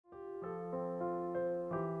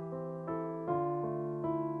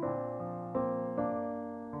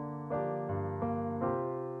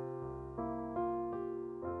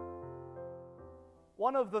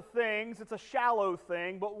one of the things, it's a shallow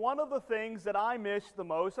thing, but one of the things that I missed the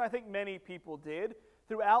most, and I think many people did,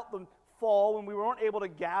 throughout the fall when we weren't able to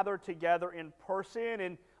gather together in person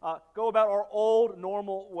and go about our old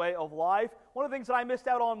normal way of life, one of the things that I missed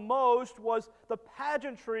out on most was the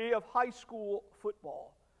pageantry of high school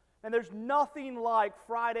football. And there's nothing like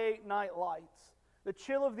Friday night lights. The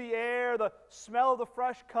chill of the air, the smell of the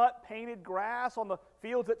fresh cut painted grass on the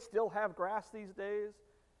fields that still have grass these days.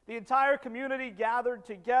 The entire community gathered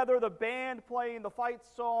together, the band playing the fight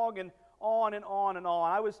song, and on and on and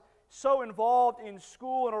on. I was so involved in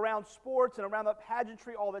school and around sports and around the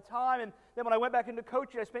pageantry all the time. And then when I went back into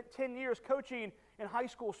coaching, I spent 10 years coaching in high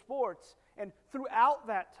school sports. And throughout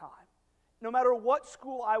that time, no matter what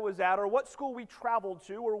school I was at or what school we traveled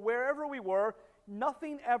to or wherever we were,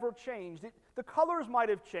 nothing ever changed. The colors might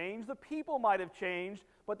have changed, the people might have changed,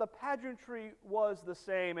 but the pageantry was the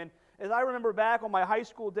same. And as I remember back on my high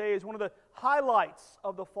school days, one of the highlights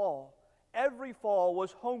of the fall, every fall,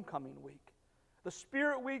 was homecoming week. The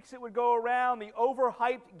spirit weeks that would go around, the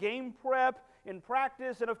overhyped game prep and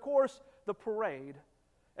practice, and of course, the parade.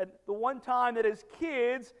 And the one time that as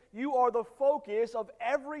kids, you are the focus of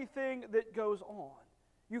everything that goes on.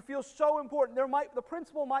 You feel so important. The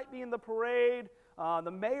principal might be in the parade,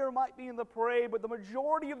 the mayor might be in the parade, but the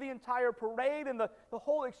majority of the entire parade and the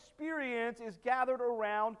whole experience is gathered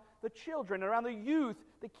around the children, around the youth,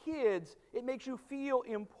 the kids. It makes you feel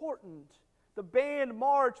important. The band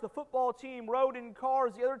marched, the football team rode in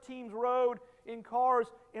cars, the other teams rode in cars,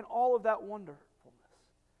 and all of that wonderfulness.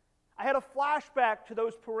 I had a flashback to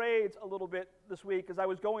those parades a little bit this week as I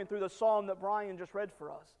was going through the psalm that Brian just read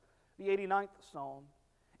for us, the 89th Psalm.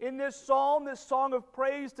 In this psalm, this song of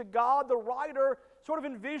praise to God, the writer sort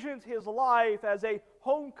of envisions his life as a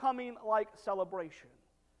homecoming-like celebration.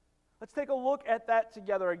 Let's take a look at that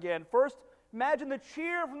together again. First, imagine the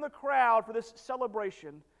cheer from the crowd for this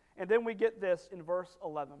celebration, and then we get this in verse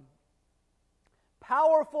 11.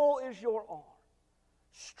 Powerful is your arm,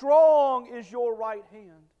 strong is your right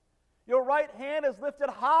hand. Your right hand is lifted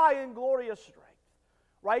high in glorious strength.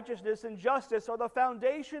 Righteousness and justice are the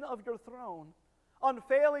foundation of your throne.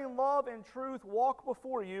 Unfailing love and truth walk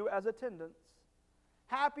before you as attendants.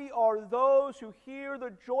 Happy are those who hear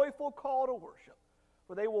the joyful call to worship,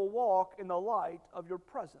 for they will walk in the light of your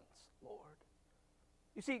presence, Lord.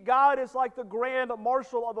 You see, God is like the grand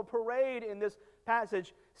marshal of a parade in this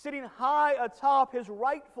passage, sitting high atop his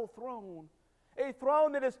rightful throne. A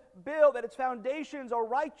throne that is built, that its foundations are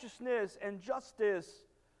righteousness and justice.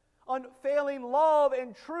 Unfailing love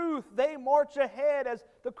and truth, they march ahead as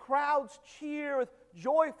the crowds cheer with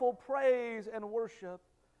joyful praise and worship.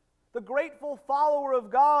 The grateful follower of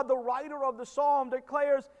God, the writer of the psalm,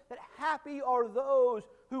 declares that happy are those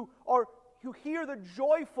who hear the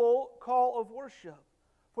joyful call of worship,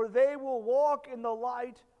 for they will walk in the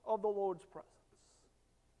light of the Lord's presence.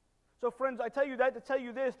 So friends, I tell you that to tell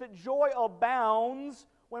you this, that joy abounds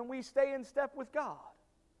when we stay in step with God,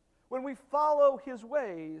 when we follow His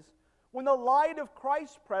ways, when the light of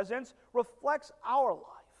Christ's presence reflects our life.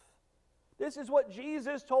 This is what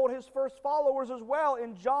Jesus told His first followers as well.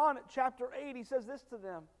 In John chapter 8, He says this to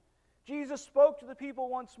them. Jesus spoke to the people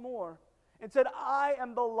once more and said, I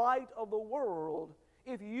am the light of the world.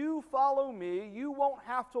 If you follow me, you won't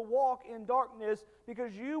have to walk in darkness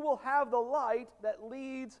because you will have the light that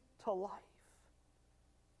leads to life.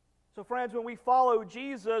 So friends, when we follow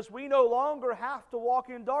Jesus, we no longer have to walk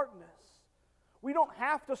in darkness. We don't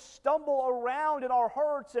have to stumble around in our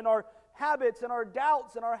hurts and our habits and our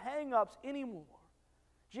doubts and our hang-ups anymore.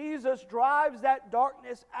 Jesus drives that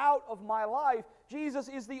darkness out of my life. Jesus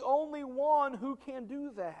is the only one who can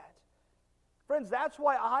do that. Friends, that's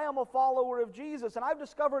why I am a follower of Jesus. And I've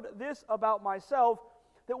discovered this about myself,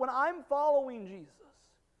 that when I'm following Jesus,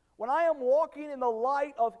 when I am walking in the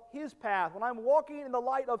light of His path, when I'm walking in the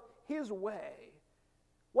light of His way,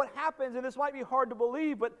 what happens, and this might be hard to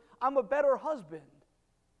believe, but I'm a better husband.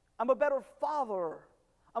 I'm a better father.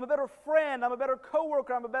 I'm a better friend. I'm a better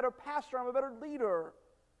coworker. I'm a better pastor. I'm a better leader.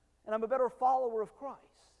 And I'm a better follower of Christ.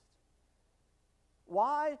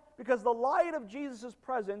 Why? Because the light of Jesus'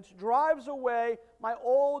 presence drives away my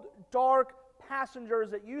old, dark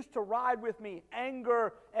passengers that used to ride with me,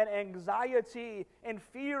 anger and anxiety and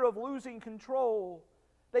fear of losing control.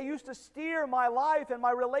 They used to steer my life and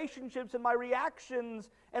my relationships and my reactions,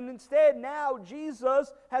 and instead now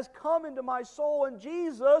Jesus has come into my soul and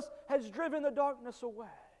Jesus has driven the darkness away.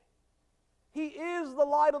 He is the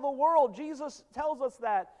light of the world. Jesus tells us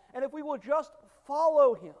that. And if we will just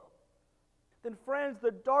follow Him, then friends,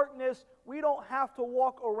 the darkness, we don't have to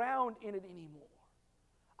walk around in it anymore.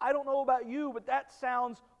 I don't know about you, but that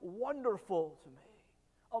sounds wonderful to me.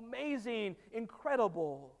 amazing,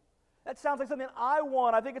 incredible. That sounds like something I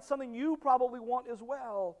want. I think it's something you probably want as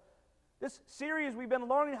well. This series, we've been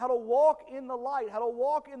learning how to walk in the light, how to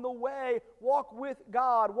walk in the way, walk with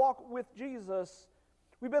God, walk with Jesus.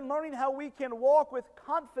 We've been learning how we can walk with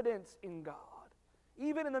confidence in God.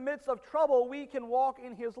 Even in the midst of trouble, we can walk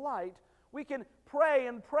in His light. We can pray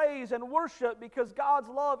and praise and worship because God's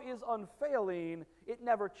love is unfailing. It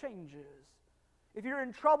never changes. If you're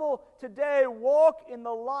in trouble today, walk in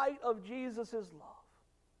the light of Jesus' love.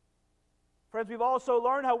 Friends, we've also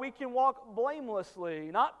learned how we can walk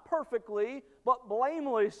blamelessly, not perfectly, but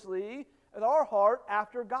blamelessly with our heart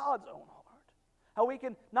after God's own heart. How we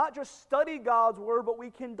can not just study God's Word, but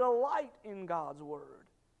we can delight in God's Word.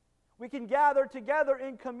 We can gather together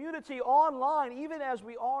in community online, even as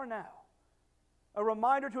we are now. A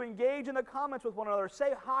reminder to engage in the comments with one another,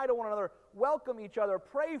 say hi to one another, welcome each other,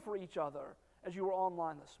 pray for each other as you were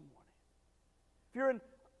online this morning. If you're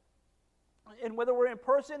in whether we're in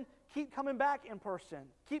person, keep coming back in person.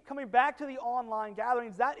 Keep coming back to the online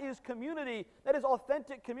gatherings. That is community. That is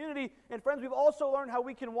authentic community. And friends, we've also learned how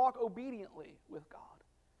we can walk obediently with God.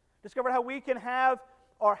 Discovered how we can have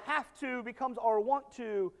our have to becomes our want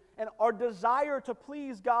to, and our desire to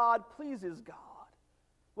please God pleases God.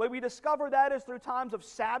 The way we discover that is through times of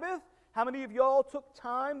Sabbath. How many of y'all took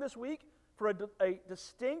time this week for a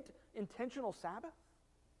distinct, intentional Sabbath?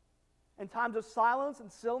 And times of silence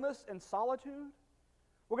and stillness and solitude?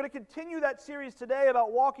 We're going to continue that series today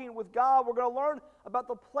about walking with God. We're going to learn about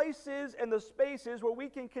the places and the spaces where we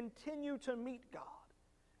can continue to meet God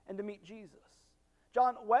and to meet Jesus.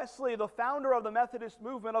 John Wesley, the founder of the Methodist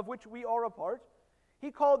movement, of which we are a part, he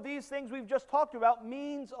called these things we've just talked about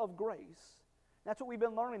means of grace. That's what we've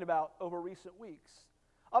been learning about over recent weeks.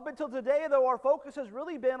 Up until today, though, our focus has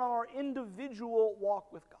really been on our individual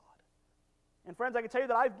walk with God. And friends, I can tell you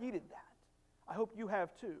that I've needed that. I hope you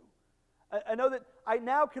have too. I know that I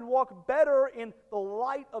now can walk better in the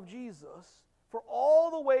light of Jesus for all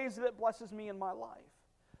the ways that it blesses me in my life.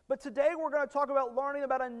 But today we're going to talk about learning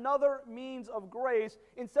about another means of grace.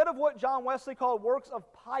 Instead of what John Wesley called works of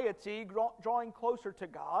piety, drawing closer to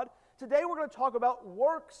God, today we're going to talk about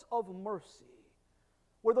works of mercy,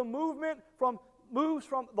 where the movement moves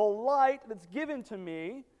from the light that's given to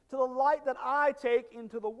me to the light that I take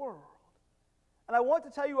into the world. And I want to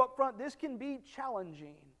tell you up front, this can be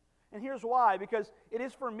challenging. And here's why. Because it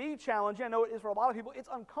is for me challenging. I know it is for a lot of people. It's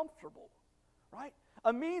uncomfortable, right?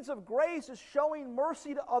 A means of grace is showing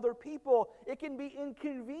mercy to other people. It can be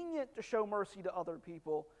inconvenient to show mercy to other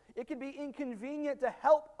people. It can be inconvenient to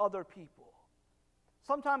help other people.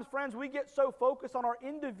 Sometimes, friends, we get so focused on our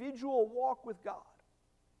individual walk with God.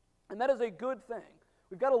 And that is a good thing.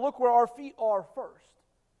 We've got to look where our feet are first.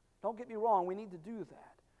 Don't get me wrong, we need to do that.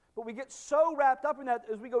 But we get so wrapped up in that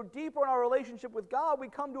as we go deeper in our relationship with God, we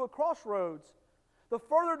come to a crossroads. The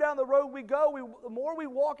further down the road we go, the more we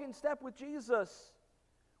walk in step with Jesus,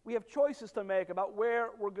 we have choices to make about where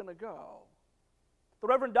we're going to go. The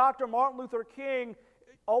Reverend Dr. Martin Luther King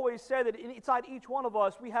always said that inside each one of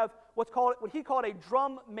us, we have what he called a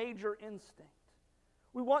drum major instinct.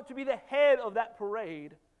 We want to be the head of that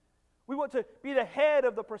parade. We want to be the head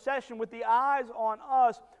of the procession with the eyes on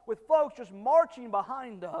us, with folks just marching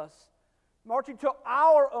behind us, marching to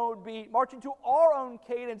our own beat, marching to our own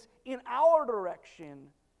cadence in our direction.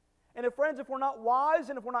 And friends, if we're not wise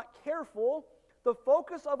and if we're not careful, the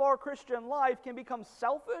focus of our Christian life can become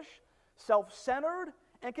selfish, self-centered,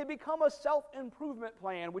 and can become a self-improvement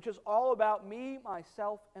plan, which is all about me,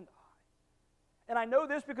 myself, and I. And I know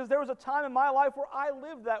this because there was a time in my life where I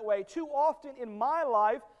lived that way. Too often in my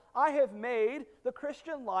life, I have made the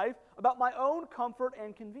Christian life about my own comfort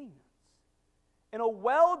and convenience. In a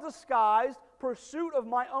well-disguised pursuit of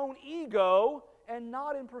my own ego and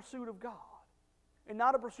not in pursuit of God. And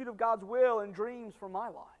not in pursuit of God's will and dreams for my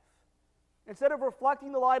life. Instead of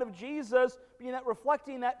reflecting the light of Jesus,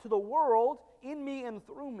 reflecting that to the world, in me and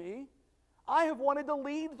through me, I have wanted to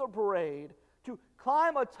lead the parade, to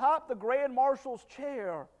climb atop the Grand Marshal's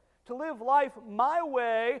chair, to live life my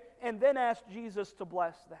way, and then ask Jesus to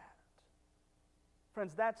bless that.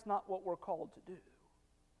 Friends, that's not what we're called to do.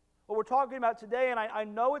 What we're talking about today, and I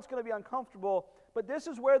know it's going to be uncomfortable, but this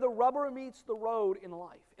is where the rubber meets the road in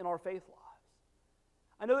life, in our faith lives.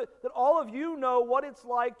 I know that all of you know what it's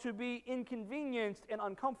like to be inconvenienced and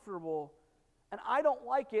uncomfortable, and I don't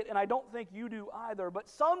like it, and I don't think you do either, but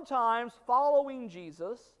sometimes following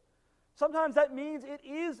Jesus, sometimes that means it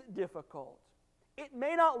is difficult. It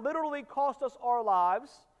may not literally cost us our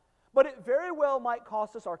lives, but it very well might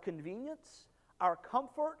cost us our convenience, our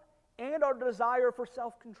comfort, and our desire for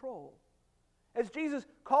self-control. As Jesus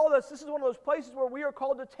called us, this is one of those places where we are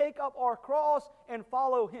called to take up our cross and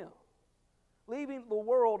follow Him, leaving the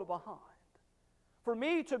world behind. For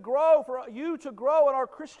me to grow, for you to grow in our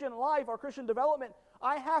Christian life, our Christian development,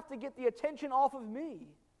 I have to get the attention off of me.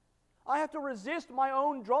 I have to resist my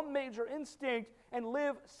own drum major instinct and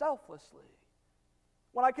live selflessly.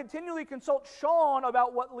 When I continually consult Sean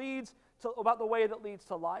about about the way that leads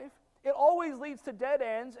to life, it always leads to dead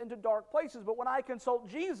ends and to dark places. But when I consult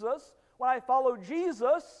Jesus, when I follow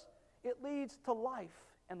Jesus, it leads to life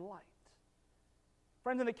and light.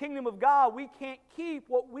 Friends, in the kingdom of God, we can't keep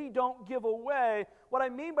what we don't give away. What I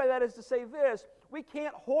mean by that is to say this: we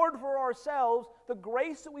can't hoard for ourselves the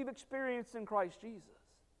grace that we've experienced in Christ Jesus.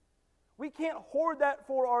 We can't hoard that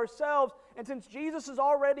for ourselves, and since Jesus is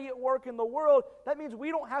already at work in the world, that means we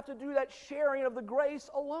don't have to do that sharing of the grace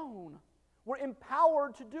alone. We're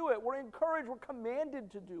empowered to do it. We're encouraged. We're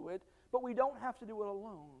commanded to do it, but we don't have to do it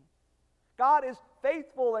alone. God is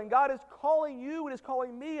faithful, and God is calling you and is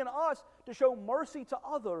calling me and us to show mercy to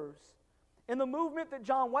others. In the movement that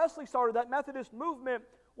John Wesley started, that Methodist movement,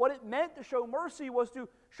 what it meant to show mercy was to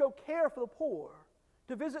show care for the poor,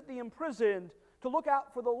 to visit the imprisoned, to look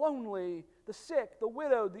out for the lonely, the sick, the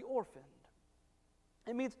widowed, the orphaned.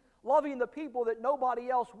 It means loving the people that nobody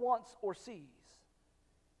else wants or sees.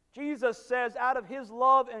 Jesus says, out of His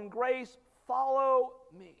love and grace, follow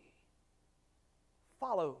me.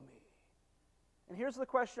 Follow me. And here's the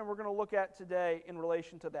question we're going to look at today in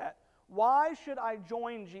relation to that. Why should I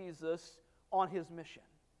join Jesus on His mission?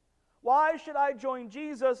 Why should I join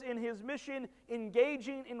Jesus in His mission,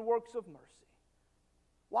 engaging in works of mercy?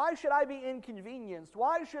 Why should I be inconvenienced?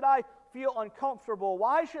 Why should I feel uncomfortable?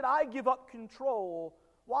 Why should I give up control?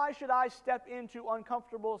 Why should I step into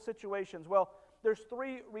uncomfortable situations? Well, there's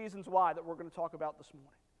three reasons why that we're going to talk about this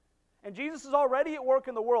morning. And Jesus is already at work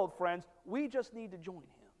in the world, friends. We just need to join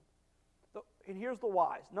Him. And here's the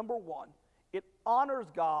whys. Number one, it honors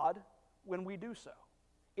God when we do so.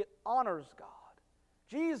 It honors God.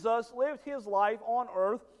 Jesus lived His life on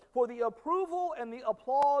earth for the approval and the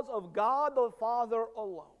applause of God the Father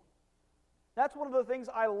alone. That's one of the things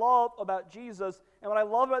I love about Jesus, and what I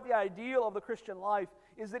love about the ideal of the Christian life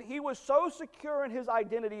is that He was so secure in His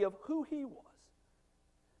identity of who He was,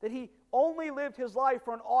 that He only lived His life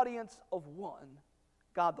for an audience of one,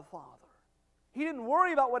 God the Father. He didn't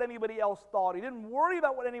worry about what anybody else thought. He didn't worry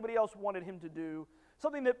about what anybody else wanted Him to do.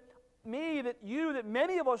 Something that that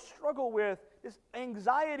many of us struggle with, this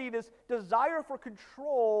anxiety, this desire for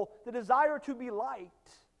control, the desire to be liked,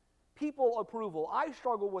 people approval. I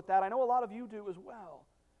struggle with that. I know a lot of you do as well.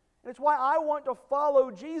 And it's why I want to follow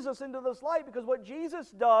Jesus into this life, because what Jesus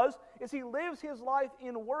does is He lives His life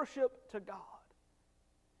in worship to God.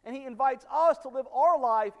 And He invites us to live our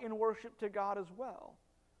life in worship to God as well.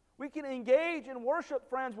 We can engage in worship,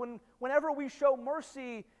 friends, whenever we show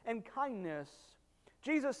mercy and kindness.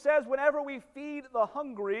 Jesus says, whenever we feed the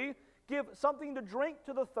hungry, give something to drink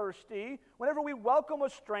to the thirsty, whenever we welcome a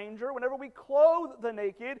stranger, whenever we clothe the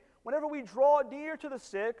naked, whenever we draw near to the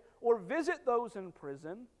sick or visit those in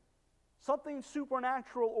prison, something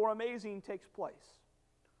supernatural or amazing takes place.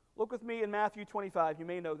 Look with me in Matthew 25. You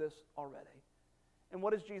may know this already. And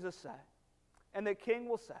what does Jesus say? And the King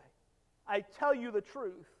will say, I tell you the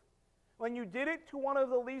truth. When you did it to one of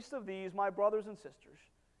the least of these, my brothers and sisters,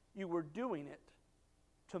 you were doing it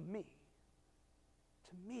to me.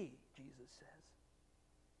 To me, Jesus says.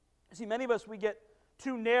 You see, many of us, we get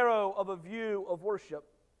too narrow of a view of worship.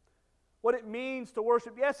 What it means to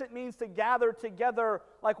worship, yes, it means to gather together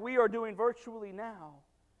like we are doing virtually now.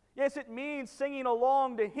 Yes, it means singing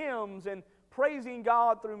along to hymns and praising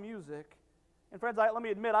God through music. And friends, let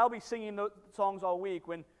me admit, I'll be singing those songs all week.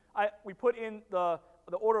 When we put in the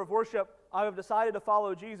order of worship, I have decided to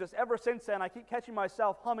follow Jesus. Ever since then, I keep catching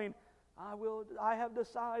myself humming, I have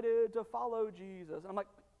decided to follow Jesus. And I'm like,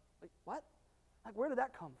 what? Like, where did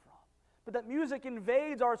that come from? But that music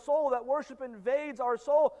invades our soul, that worship invades our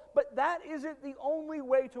soul. But that isn't the only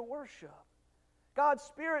way to worship. God's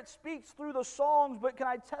Spirit speaks through the songs, but can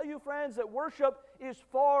I tell you, friends, that worship is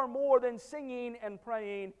far more than singing and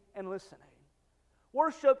praying and listening.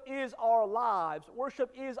 Worship is our lives.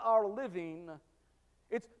 Worship is our living.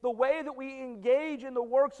 It's the way that we engage in the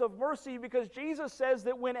works of mercy, because Jesus says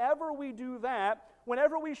that whenever we do that,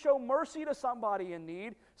 whenever we show mercy to somebody in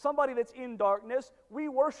need, somebody that's in darkness, we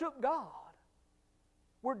worship God.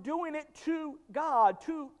 We're doing it to God,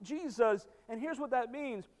 to Jesus. And here's what that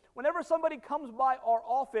means. Whenever somebody comes by our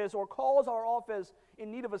office or calls our office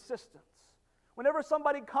in need of assistance, whenever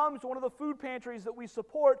somebody comes to one of the food pantries that we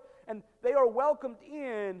support and they are welcomed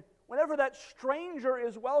in, whenever that stranger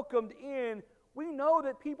is welcomed in, we know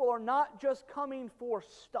that people are not just coming for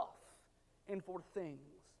stuff and for things.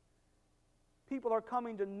 People are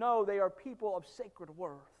coming to know they are people of sacred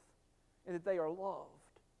worth and that they are loved.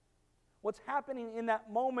 What's happening in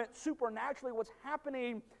that moment, supernaturally, what's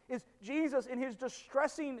happening is Jesus, in his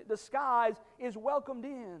distressing disguise, is welcomed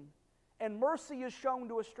in, and mercy is shown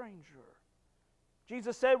to a stranger.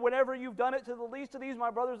 Jesus said, whenever you've done it to the least of these,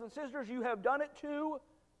 my brothers and sisters, you have done it to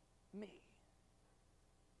me.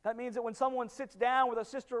 That means that when someone sits down with a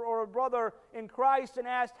sister or a brother in Christ and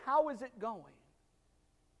asks, how is it going?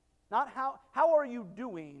 Not how are you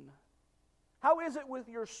doing? How is it with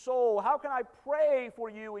your soul? How can I pray for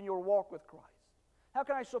you in your walk with Christ? How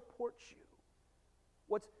can I support you?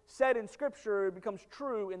 What's said in Scripture becomes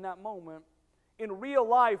true in that moment. In real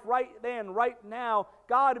life, right then, right now,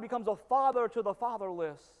 God becomes a father to the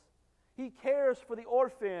fatherless. He cares for the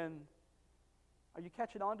orphan. Are you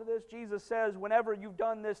catching on to this? Jesus says, whenever you've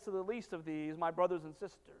done this to the least of these, my brothers and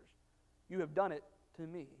sisters, you have done it to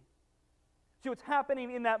me. See what's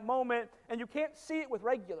happening in that moment, and you can't see it with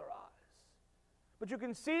regular eyes. But you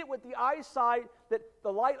can see it with the eyesight that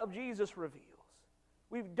the light of Jesus reveals.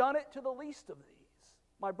 We've done it to the least of these,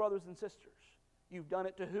 my brothers and sisters. You've done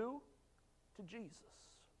it to who? To Jesus.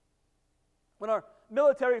 When our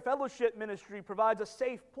military fellowship ministry provides a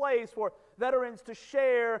safe place for veterans to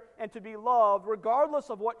share and to be loved,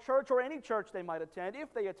 regardless of what church or any church they might attend,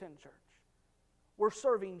 if they attend church, we're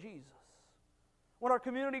serving Jesus. When our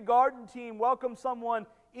community garden team welcomes someone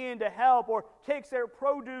in to help or takes their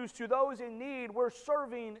produce to those in need, we're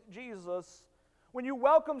serving Jesus. When you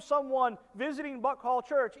welcome someone visiting Buckhall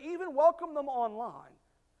Church, even welcome them online.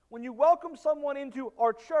 When you welcome someone into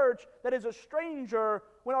our church that is a stranger,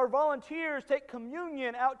 when our volunteers take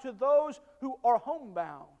communion out to those who are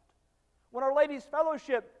homebound, when our ladies'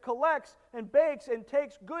 fellowship collects and bakes and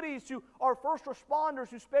takes goodies to our first responders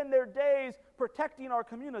who spend their days protecting our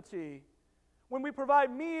community, when we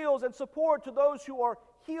provide meals and support to those who are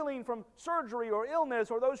healing from surgery or illness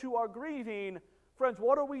or those who are grieving, friends,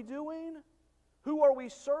 what are we doing? Who are we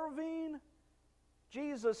serving?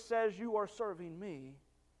 Jesus says, you are serving me.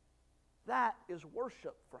 That is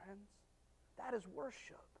worship, friends. That is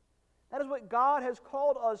worship. That is what God has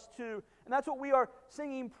called us to, and that's what we are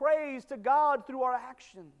singing praise to God through our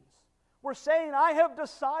actions. We're saying, I have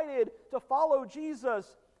decided to follow Jesus.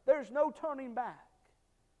 There's no turning back.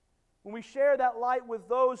 When we share that light with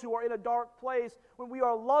those who are in a dark place, when we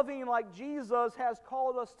are loving like Jesus has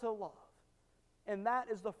called us to love. And that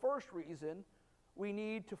is the first reason we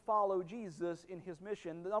need to follow Jesus in his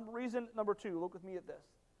mission. Reason number two, look with me at this.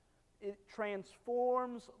 It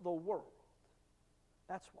transforms the world.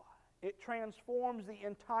 That's why. It transforms the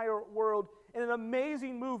entire world in an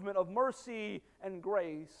amazing movement of mercy and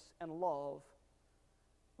grace and love.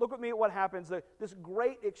 Look with me at what happens, this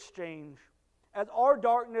great exchange. As our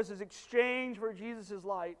darkness is exchanged for Jesus'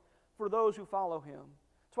 light for those who follow him.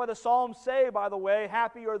 That's why the Psalms say, by the way,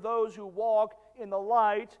 happy are those who walk in the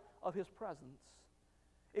light of his presence.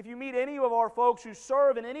 If you meet any of our folks who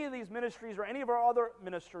serve in any of these ministries or any of our other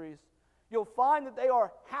ministries, you'll find that they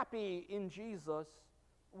are happy in Jesus.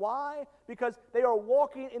 Why? Because they are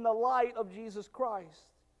walking in the light of Jesus Christ.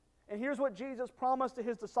 And here's what Jesus promised to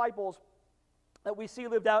his disciples that we see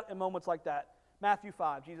lived out in moments like that. Matthew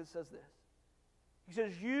 5, Jesus says this. He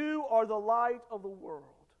says, you are the light of the world,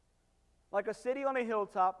 like a city on a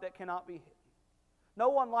hilltop that cannot be hidden. No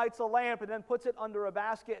one lights a lamp and then puts it under a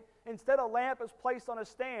basket. Instead, a lamp is placed on a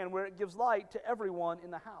stand where it gives light to everyone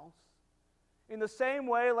in the house. In the same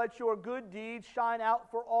way, let your good deeds shine out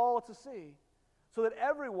for all to see, so that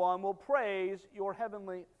everyone will praise your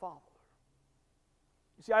heavenly Father.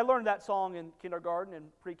 You see, I learned that song in kindergarten and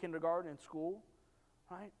pre-kindergarten in school,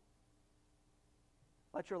 right?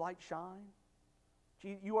 Let your light shine.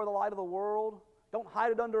 You are the light of the world. Don't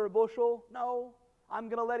hide it under a bushel. No, I'm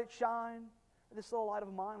going to let it shine. This little light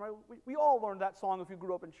of mine, right? We all learned that song if you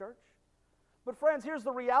grew up in church. But friends, here's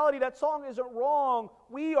the reality. That song isn't wrong.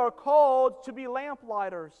 We are called to be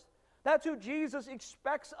lamplighters. That's who Jesus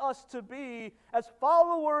expects us to be. As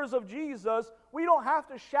followers of Jesus, we don't have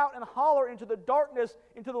to shout and holler into the darkness,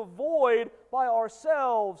 into the void by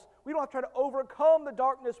ourselves. We don't have to try to overcome the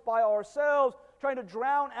darkness by ourselves, trying to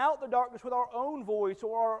drown out the darkness with our own voice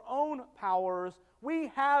or our own powers. We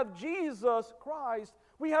have Jesus Christ.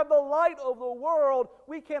 We have the light of the world.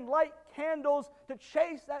 We can light candles to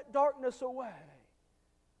chase that darkness away.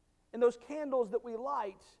 And those candles that we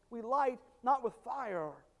light not with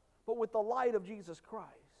fire, but with the light of Jesus Christ.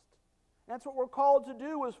 And that's what we're called to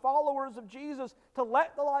do as followers of Jesus, to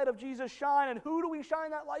let the light of Jesus shine. And who do we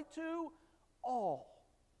shine that light to? All.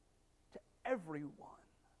 To everyone.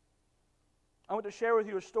 I want to share with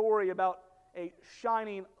you a story about a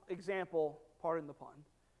shining example, pardon the pun,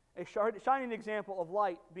 a shining example of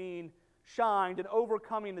light being shined and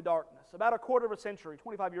overcoming the darkness. About a quarter of a century,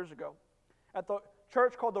 25 years ago, at the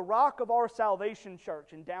church called the Rock of Our Salvation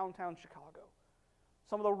Church in downtown Chicago.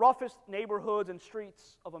 Some of the roughest neighborhoods and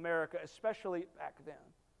streets of America, especially back then.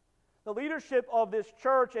 The leadership of this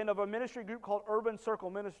church and of a ministry group called Urban Circle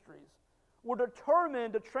Ministries were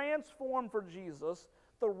determined to transform for Jesus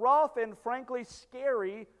the rough and frankly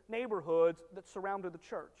scary neighborhoods that surrounded the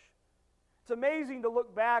church. It's amazing to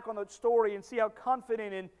look back on that story and see how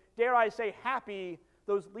confident and, dare I say, happy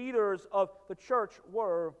those leaders of the church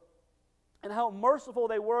were, and how merciful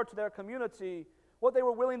they were to their community, what they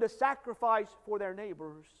were willing to sacrifice for their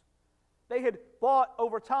neighbors. They had bought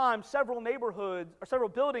over time several neighborhoods, or several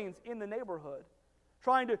buildings in the neighborhood,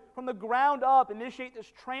 trying to, from the ground up, initiate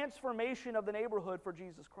this transformation of the neighborhood for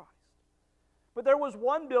Jesus Christ. But there was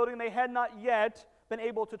one building they had not yet been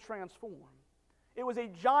able to transform. It was a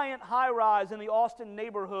giant high-rise in the Austin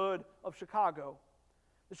neighborhood of Chicago.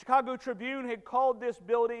 The Chicago Tribune had called this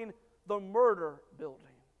building the Murder Building.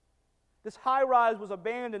 This high-rise was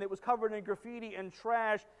abandoned. It was covered in graffiti and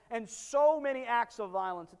trash, and so many acts of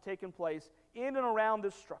violence had taken place in and around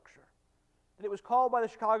this structure that it was called by the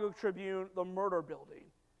Chicago Tribune the Murder Building,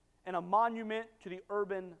 and a monument to the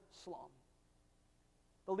urban slum.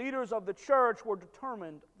 The leaders of the church were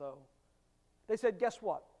determined, though. They said, guess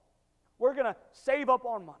what? We're going to save up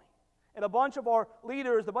our money. And a bunch of our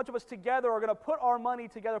leaders, a bunch of us together, are going to put our money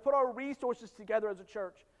together, put our resources together as a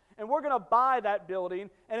church. And we're going to buy that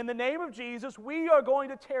building. And in the name of Jesus, we are going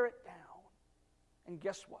to tear it down. And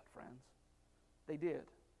guess what, friends? They did.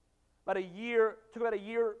 Took about a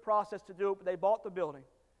year process to do it, but they bought the building.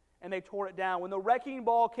 And they tore it down. When the wrecking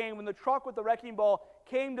ball came, when the truck with the wrecking ball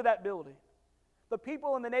came to that building, the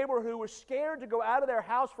people in the neighborhood who were scared to go out of their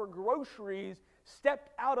house for groceries stepped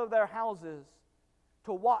out of their houses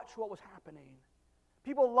to watch what was happening.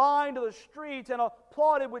 People lined the streets and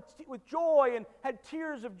applauded with joy and had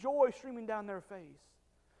tears of joy streaming down their face.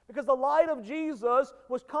 Because the light of Jesus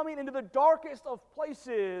was coming into the darkest of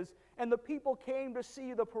places, and the people came to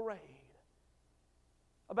see the parade.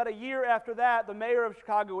 About a year after that, the mayor of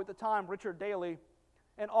Chicago at the time, Richard Daley,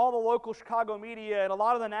 and all the local Chicago media and a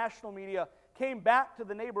lot of the national media came back to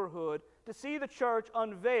the neighborhood to see the church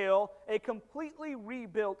unveil a completely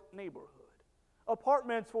rebuilt neighborhood.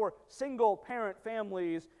 Apartments for single-parent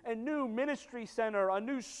families, a new ministry center, a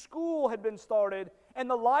new school had been started, and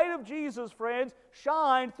the light of Jesus, friends,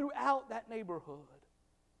 shined throughout that neighborhood.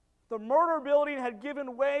 The murder building had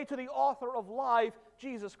given way to the author of life,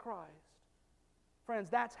 Jesus Christ. Friends,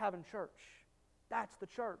 that's having church. That's the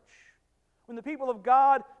church. When the people of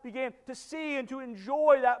God began to see and to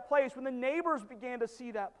enjoy that place, when the neighbors began to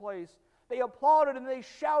see that place, they applauded and they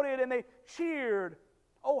shouted and they cheered.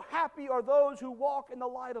 Oh, happy are those who walk in the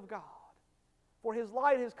light of God, for His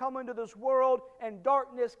light has come into this world, and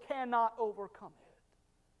darkness cannot overcome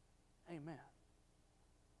it. Amen.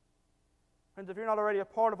 Friends, if you're not already a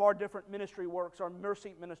part of our different ministry works, our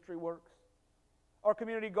mercy ministry works, our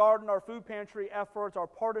community garden, our food pantry efforts, our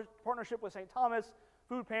partnership with St. Thomas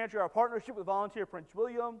Food Pantry, our partnership with Volunteer Prince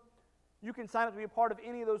William, you can sign up to be a part of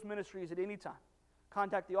any of those ministries at any time.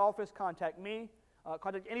 Contact the office, contact me,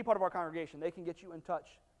 contact any part of our congregation. They can get you in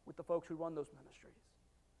touch with the folks who run those ministries.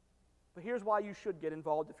 But here's why you should get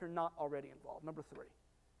involved if you're not already involved. Number 3,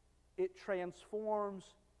 it transforms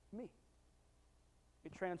me.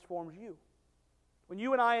 It transforms you. When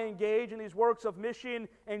you and I engage in these works of mission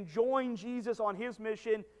and join Jesus on His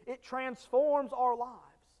mission, it transforms our lives.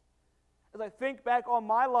 As I think back on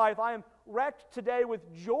my life, I am wrecked today with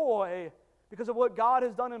joy because of what God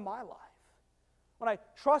has done in my life. When I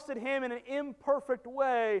trusted Him in an imperfect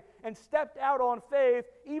way and stepped out on faith,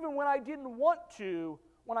 even when I didn't want to,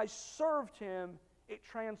 when I served Him, it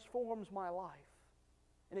transforms my life.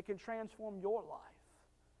 And it can transform your life.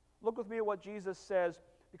 Look with me at what Jesus says,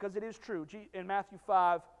 because it is true. In Matthew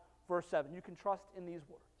 5, verse 7, you can trust in these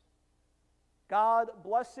words. God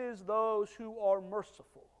blesses those who are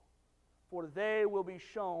merciful, for they will be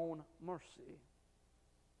shown mercy.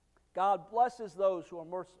 God blesses those who are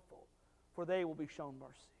merciful, for they will be shown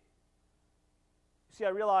mercy. You see, I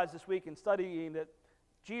realized this week in studying that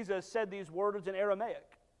Jesus said these words in Aramaic.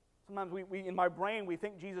 Sometimes we in my brain, we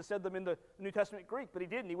think Jesus said them in the New Testament Greek, but He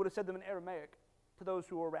didn't. He would have said them in Aramaic to those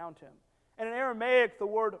who were around Him. And in Aramaic, the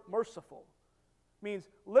word merciful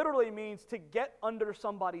literally means to get under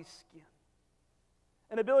somebody's skin.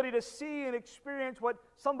 An ability to see and experience what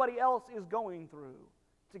somebody else is going through,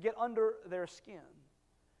 to get under their skin.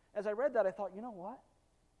 As I read that, I thought, you know what?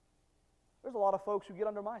 There's a lot of folks who get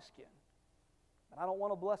under my skin, and I don't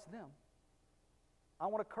want to bless them. I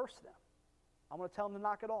want to curse them. I want to tell them to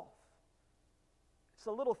knock it off. It's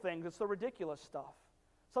the little things. It's the ridiculous stuff.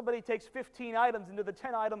 Somebody takes 15 items into the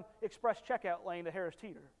 10-item express checkout lane to Harris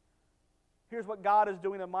Teeter. Here's what God is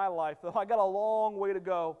doing in my life. Though I got a long way to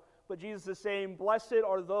go, but Jesus is saying, blessed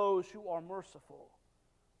are those who are merciful,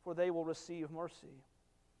 for they will receive mercy.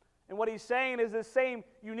 And what he's saying is this same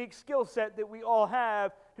unique skill set that we all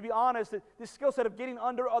have, to be honest, this skill set of getting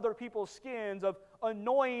under other people's skins, of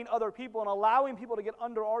annoying other people and allowing people to get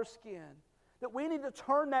under our skin, that we need to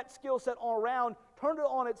turn that skill set around, turn it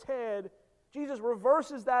on its head. Jesus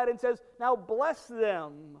reverses that and says, now bless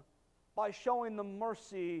them by showing them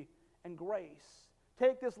mercy and grace.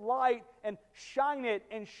 Take this light and shine it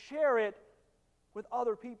and share it with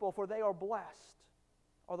other people, for they are blessed,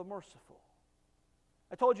 are the merciful.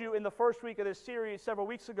 I told you in the first week of this series several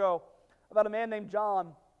weeks ago about a man named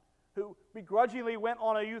John who begrudgingly went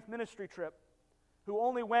on a youth ministry trip, who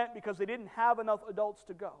only went because they didn't have enough adults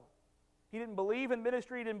to go. He didn't believe in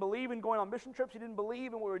ministry, he didn't believe in going on mission trips, he didn't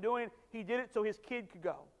believe in what we were doing. He did it so his kid could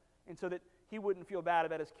go, and so that he wouldn't feel bad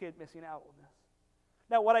about his kid missing out on this.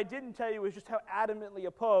 Now, what I didn't tell you is just how adamantly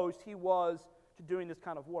opposed he was to doing this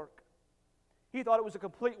kind of work. He thought it was a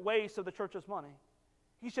complete waste of the church's money.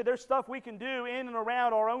 He said, there's stuff we can do in and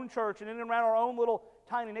around our own church and in and around our own little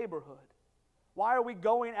tiny neighborhood. Why are we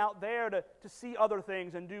going out there to see other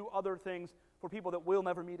things and do other things for people that we'll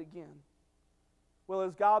never meet again? Well,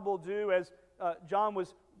 as God will do, as John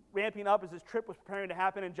was ramping up, as his trip was preparing to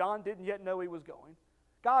happen, and John didn't yet know he was going,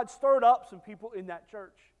 God stirred up some people in that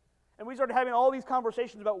church. And we started having all these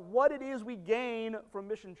conversations about what it is we gain from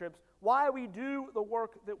mission trips, why we do the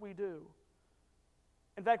work that we do.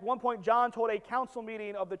 In fact, one point John told a council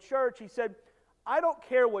meeting of the church, he said, I don't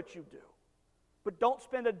care what you do, but don't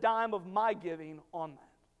spend a dime of my giving on that,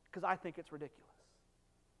 because I think it's ridiculous.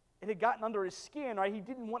 It had gotten under his skin, right? He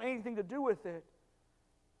didn't want anything to do with it.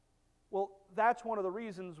 Well, that's one of the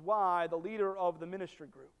reasons why the leader of the ministry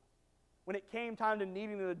group, when it came time to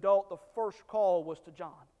needing an adult, the first call was to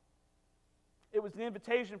John. It was an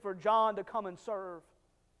invitation for John to come and serve.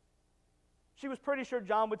 She was pretty sure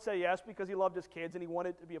John would say yes because he loved his kids and he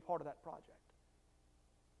wanted to be a part of that project.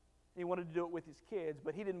 He wanted to do it with his kids,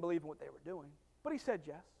 but he didn't believe in what they were doing. But he said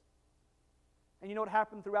yes. And you know what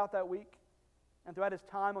happened throughout that week and throughout his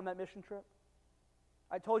time on that mission trip?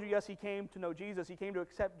 I told you, yes, he came to know Jesus. He came to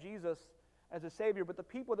accept Jesus as a Savior. But the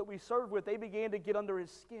people that we served with, they began to get under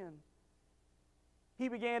his skin. He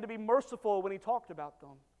began to be merciful when he talked about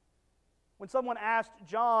them. When someone asked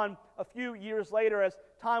John a few years later, as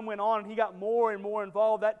time went on and he got more and more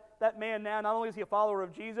involved, that man now, not only is he a follower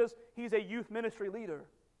of Jesus, he's a youth ministry leader.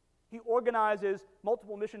 He organizes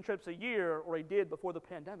multiple mission trips a year, or he did before the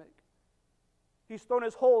pandemic. He's thrown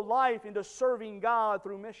his whole life into serving God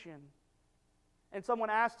through mission. And someone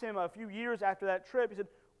asked him a few years after that trip, he said,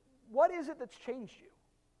 what is it that's changed you?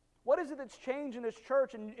 What is it that's changed in this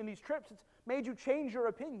church and in these trips that's made you change your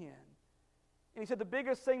opinion? And he said, the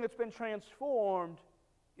biggest thing that's been transformed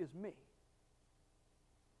is me.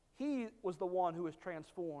 He was the one who was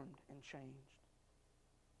transformed and changed.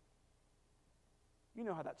 You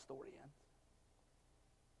know how that story ends.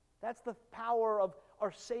 That's the power of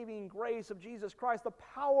our saving grace of Jesus Christ, the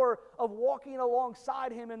power of walking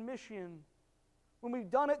alongside him in mission. When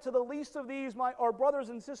we've done it to the least of these, our brothers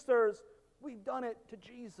and sisters, we've done it to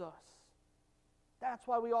Jesus. That's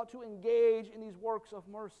why we ought to engage in these works of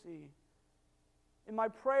mercy. And my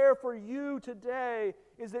prayer for you today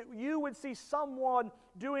is that you would see someone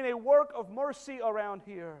doing a work of mercy around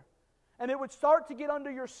here, and it would start to get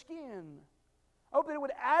under your skin. I hope that it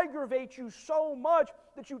would aggravate you so much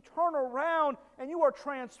that you turn around and you are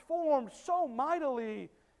transformed so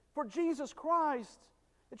mightily for Jesus Christ,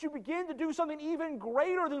 that you begin to do something even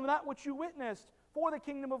greater than that which you witnessed for the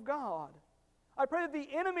kingdom of God. I pray that the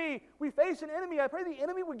enemy, we face an enemy, I pray the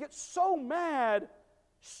enemy would get so mad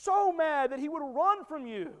that he would run from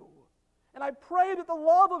you. And I pray that the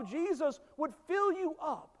love of Jesus would fill you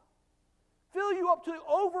up to the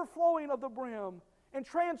overflowing of the brim, and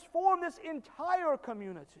transform this entire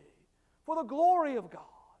community for the glory of God.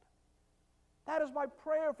 That is my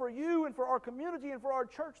prayer for you and for our community and for our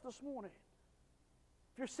church this morning.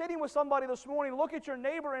 If you're sitting with somebody this morning, look at your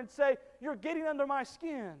neighbor and say, you're getting under my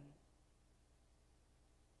skin.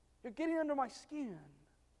 You're getting under my skin.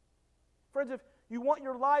 Friends, if you want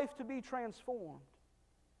your life to be transformed,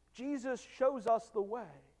 Jesus shows us the way.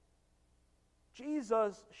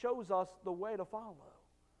 Jesus shows us the way to follow.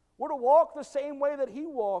 We're to walk the same way that he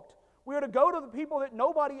walked. We are to go to the people that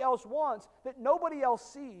nobody else wants, that nobody else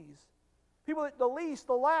sees. People that the least,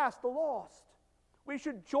 the last, the lost. We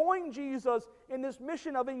should join Jesus in this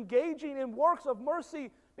mission of engaging in works of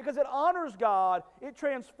mercy because it honors God, it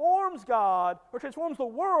transforms God, or transforms the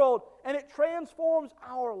world, and it transforms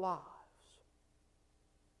our lives.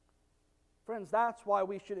 Friends, that's why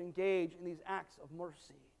we should engage in these acts of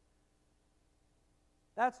mercy.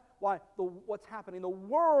 That's why what's happening. The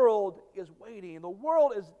world is waiting. The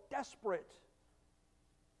world is desperate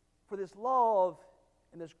for this love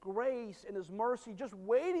and this grace and this mercy, just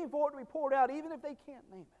waiting for it to be poured out, even if they can't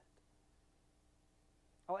name it.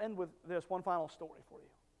 I'll end with this one final story for you.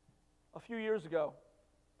 A few years ago,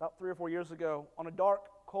 about 3 or 4 years ago, on a dark,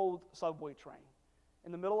 cold subway train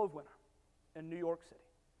in the middle of winter in New York City.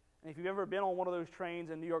 And if you've ever been on one of those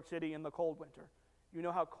trains in New York City in the cold winter, you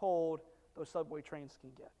know how cold those subway trains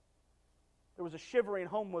can get. There was a shivering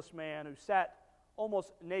homeless man who sat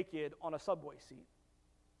almost naked on a subway seat,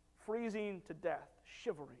 freezing to death,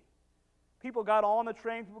 shivering. People got on the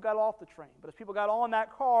train, people got off the train. But as people got on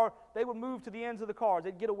that car, they would move to the ends of the cars.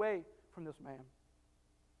 They'd get away from this man.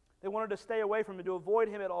 They wanted to stay away from him, to avoid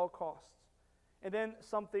him at all costs. And then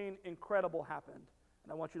something incredible happened.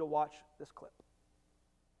 And I want you to watch this clip.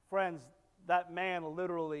 Friends, that man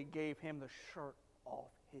literally gave him the shirt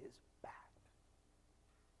off his back.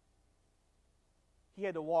 He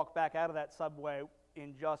had to walk back out of that subway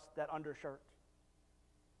in just that undershirt.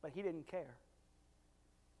 But he didn't care.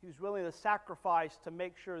 He was willing to sacrifice to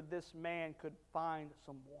make sure this man could find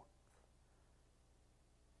some warmth.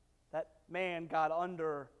 That man got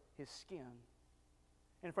under his skin.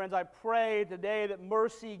 And friends, I pray today that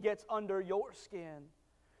mercy gets under your skin.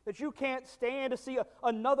 That you can't stand to see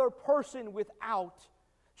another person without.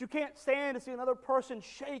 That you can't stand to see another person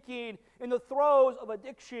shaking in the throes of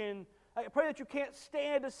addiction. I pray that you can't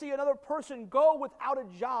stand to see another person go without a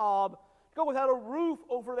job, go without a roof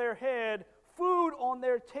over their head, food on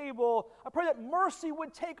their table. I pray that mercy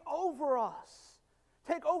would take over us,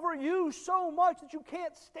 take over you so much that you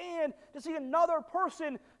can't stand to see another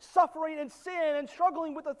person suffering in sin and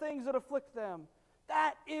struggling with the things that afflict them.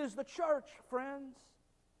 That is the church, friends.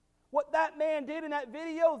 What that man did in that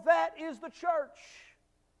video, that is the church.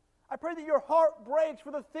 I pray that your heart breaks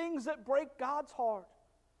for the things that break God's heart.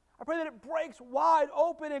 I pray that it breaks wide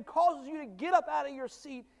open and causes you to get up out of your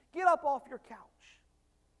seat, get up off your couch,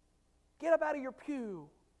 get up out of your pew.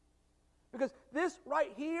 Because this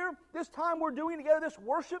right here, this time we're doing together, this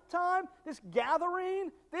worship time, this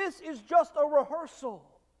gathering, this is just a rehearsal.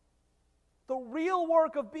 The real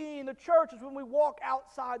work of being the church is when we walk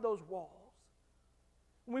outside those walls.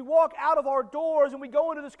 When we walk out of our doors and we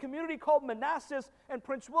go into this community called Manassas and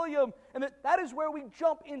Prince William, and that is where we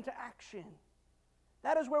jump into action.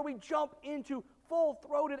 That is where we jump into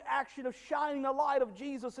full-throated action of shining the light of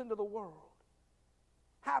Jesus into the world.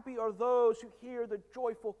 Happy are those who hear the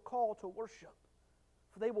joyful call to worship,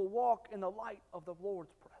 for they will walk in the light of the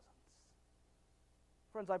Lord's presence.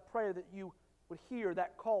 Friends, I pray that you would hear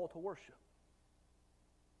that call to worship.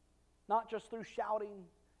 Not just through shouting,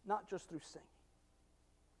 not just through singing,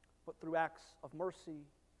 but through acts of mercy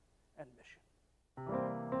and mission.